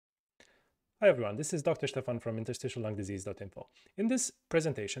Hi everyone, this is Dr. Stefan from interstitiallungdisease.info. In this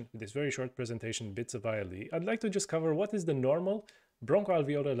presentation, this very short presentation, Bits of ILD, I'd like to just cover what is the normal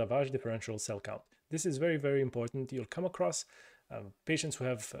bronchoalveolar lavage differential cell count. This is very, very important. You'll come across patients who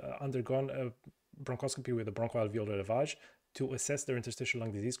have undergone a bronchoscopy with a bronchoalveolar lavage to assess their interstitial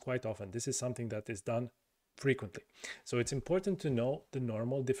lung disease quite often. This is something that is done frequently. So it's important to know the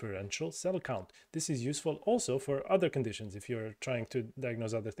normal differential cell count. This is useful also for other conditions if you're trying to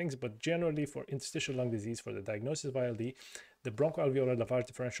diagnose other things, but generally for interstitial lung disease, for the diagnosis of ILD, the bronchoalveolar lavage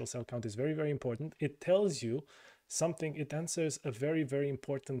differential cell count is very, very important. It tells you something, it answers a very, very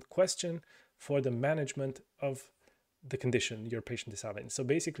important question for the management of the condition your patient is having. So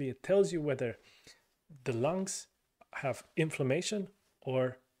basically it tells you whether the lungs have inflammation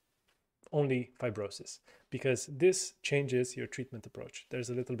or only fibrosis, because this changes your treatment approach. There's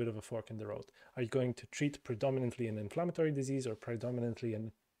a little bit of a fork in the road. Are you going to treat predominantly an inflammatory disease or predominantly a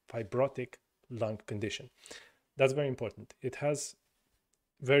fibrotic lung condition? That's very important. It has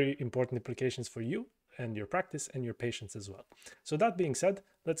very important implications for you and your practice and your patients as well. So that being said,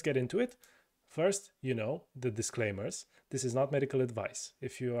 let's get into it. First, you know, the disclaimers. This is not medical advice.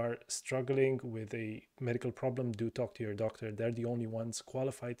 If you are struggling with a medical problem, do talk to your doctor. They're the only ones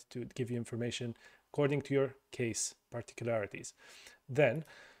qualified to give you information according to your case particularities. Then,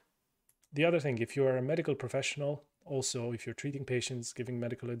 the other thing, if you are a medical professional, also if you're treating patients, giving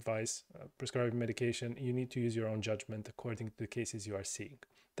medical advice, prescribing medication, you need to use your own judgment according to the cases you are seeing.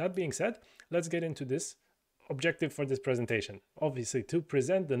 That being said, let's get into this objective for this presentation, obviously to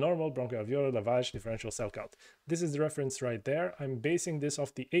present the normal bronchoalveolar lavage differential cell count. This is the reference right there. I'm basing this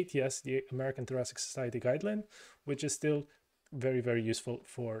off the ATS, the American Thoracic Society guideline, which is still very, very useful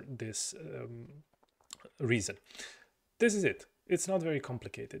for this reason. This is it. It's not very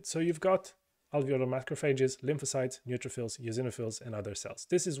complicated. So you've got alveolar macrophages, lymphocytes, neutrophils, eosinophils, and other cells.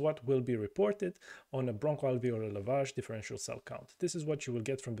 This is what will be reported on a bronchoalveolar lavage differential cell count. This is what you will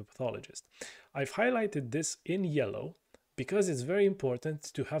get from the pathologist. I've highlighted this in yellow because it's very important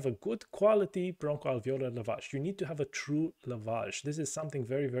to have a good quality bronchoalveolar lavage. You need to have a true lavage. This is something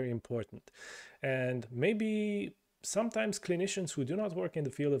very, very important. And maybe sometimes clinicians who do not work in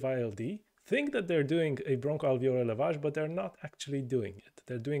the field of ILD think that they're doing a bronchoalveolar lavage, but they're not actually doing it.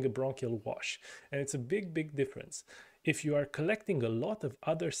 They're doing a bronchial wash. And it's a big, big difference. If you are collecting a lot of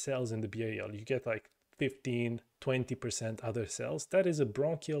other cells in the BAL, you get like 15, 20% other cells, that is a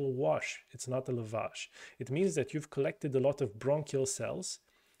bronchial wash. It's not a lavage. It means that you've collected a lot of bronchial cells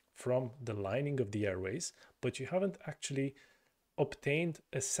from the lining of the airways, but you haven't actually obtained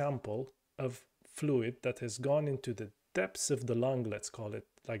a sample of fluid that has gone into the depths of the lung, let's call it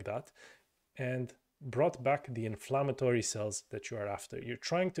like that, and brought back the inflammatory cells that you are after. You're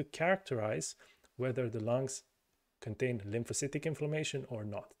trying to characterize whether the lungs contain lymphocytic inflammation or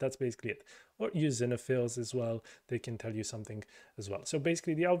not. That's basically it. Or eosinophils as well. They can tell you something as well. So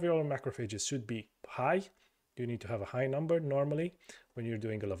basically the alveolar macrophages should be high. You need to have a high number normally when you're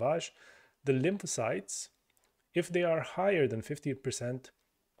doing a lavage. The lymphocytes, if they are higher than 50%,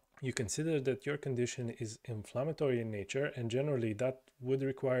 you consider that your condition is inflammatory in nature, and generally that would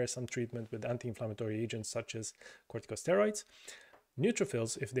require some treatment with anti-inflammatory agents such as corticosteroids.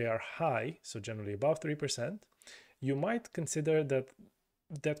 Neutrophils, if they are high, so generally above 3%, you might consider that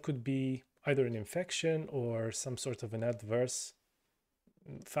that could be either an infection or some sort of an adverse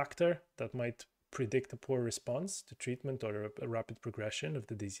factor that might predict a poor response to treatment or a rapid progression of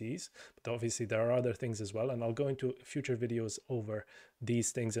the disease. But obviously there are other things as well, and I'll go into future videos over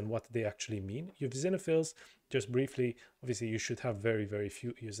these things and what they actually mean. Eosinophils, just briefly, obviously you should have very, very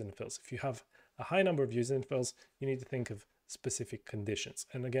few eosinophils. If you have a high number of eosinophils, you need to think of specific conditions.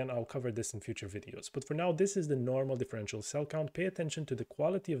 And again, I'll cover this in future videos. But for now, this is the normal differential cell count. Pay attention to the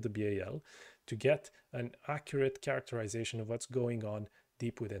quality of the BAL to get an accurate characterization of what's going on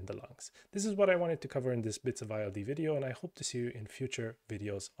deep within the lungs. This is what I wanted to cover in this Bits of ILD video, and I hope to see you in future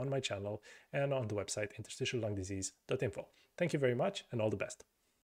videos on my channel and on the website interstitiallungdisease.info. Thank you very much and all the best.